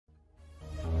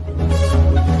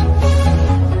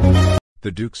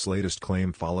The Duke's latest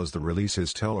claim follows the release of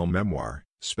his tell-all memoir,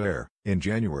 Spare, in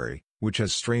January, which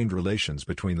has strained relations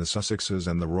between the Sussexes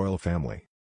and the royal family.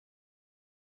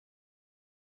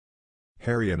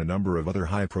 Harry and a number of other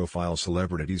high-profile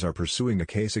celebrities are pursuing a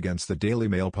case against the Daily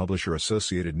Mail publisher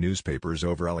Associated Newspapers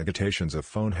over allegations of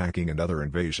phone hacking and other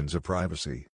invasions of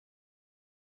privacy.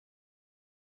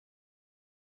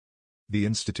 "The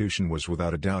institution was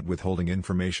without a doubt withholding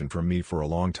information from me for a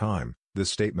long time," the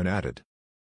statement added.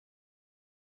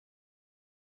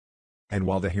 And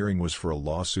while the hearing was for a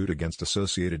lawsuit against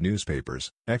Associated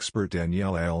Newspapers, expert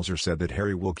Danielle Elser said that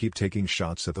Harry will keep taking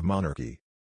shots at the monarchy.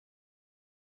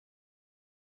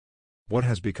 What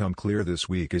has become clear this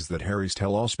week is that Harry's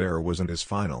tell-all Spare wasn't his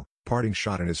final, parting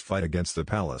shot in his fight against the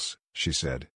palace, she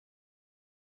said.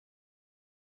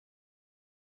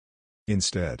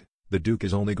 Instead, the Duke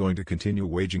is only going to continue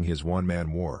waging his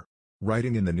one-man war.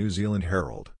 Writing in the New Zealand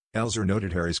Herald, Elser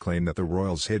noted Harry's claim that the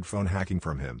royals hid phone hacking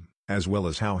from him, as well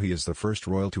as how he is the first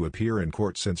royal to appear in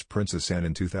court since Princess Anne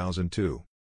in 2002.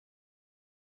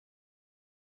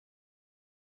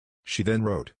 She then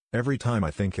wrote, "Every time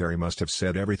I think Harry must have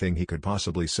said everything he could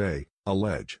possibly say,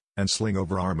 allege, and sling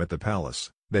over-arm at the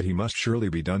palace, that he must surely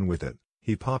be done with it,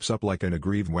 he pops up like an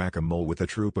aggrieved whack-a-mole with a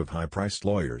troop of high-priced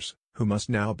lawyers, who must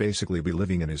now basically be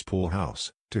living in his pool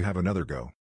house, to have another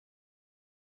go."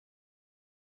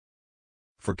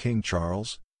 For King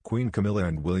Charles, Queen Camilla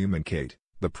and William and Kate,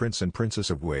 the Prince and Princess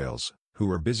of Wales, who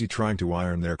are busy trying to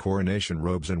iron their coronation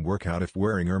robes and work out if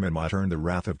wearing ermine might earn the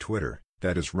wrath of Twitter,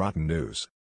 that is rotten news.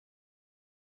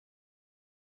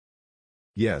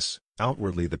 Yes,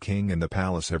 outwardly the king and the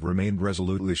palace have remained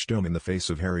resolutely stum in the face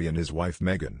of Harry and his wife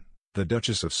Meghan, the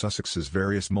Duchess of Sussex's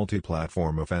various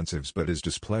multi-platform offensives, but his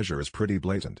displeasure is pretty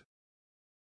blatant.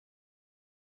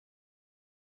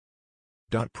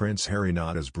 Prince Harry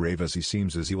not as brave as he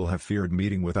seems, as he will have feared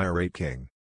meeting with irate king.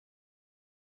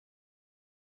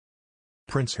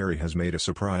 Prince Harry has made a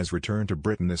surprise return to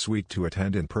Britain this week to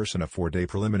attend in person a 4-day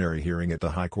preliminary hearing at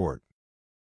the High Court.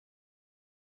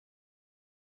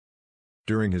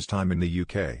 During his time in the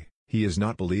UK, he is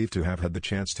not believed to have had the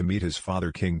chance to meet his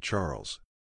father King Charles.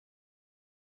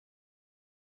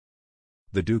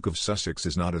 The Duke of Sussex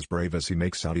is not as brave as he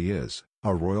makes out he is,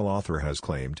 a royal author has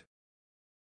claimed.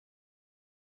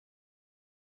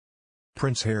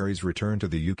 Prince Harry's return to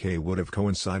the UK would have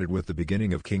coincided with the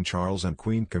beginning of King Charles and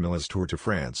Queen Camilla's tour to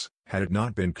France, had it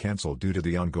not been cancelled due to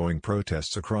the ongoing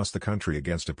protests across the country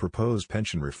against a proposed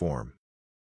pension reform.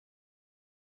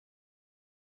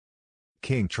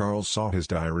 King Charles saw his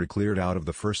diary cleared out of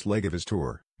the first leg of his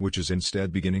tour, which is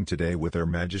instead beginning today with Their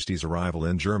Majesty's arrival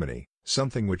in Germany,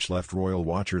 something which left royal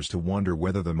watchers to wonder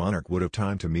whether the monarch would have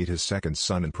time to meet his second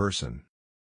son in person.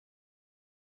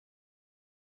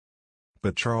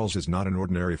 But Charles is not an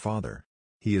ordinary father.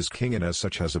 He is king and as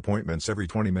such has appointments every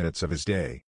 20 minutes of his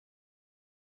day.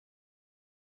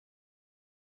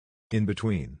 In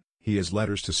between, he has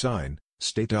letters to sign,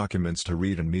 state documents to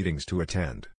read and meetings to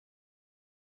attend.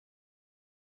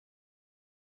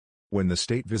 When the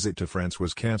state visit to France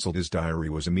was cancelled, his diary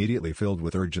was immediately filled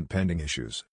with urgent pending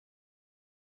issues.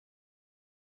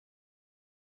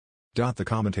 The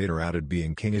commentator added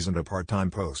being king isn't a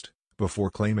part-time post,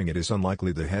 before claiming it is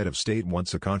unlikely the head of state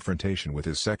wants a confrontation with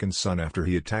his second son after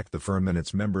he attacked the firm and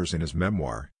its members in his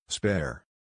memoir, Spare.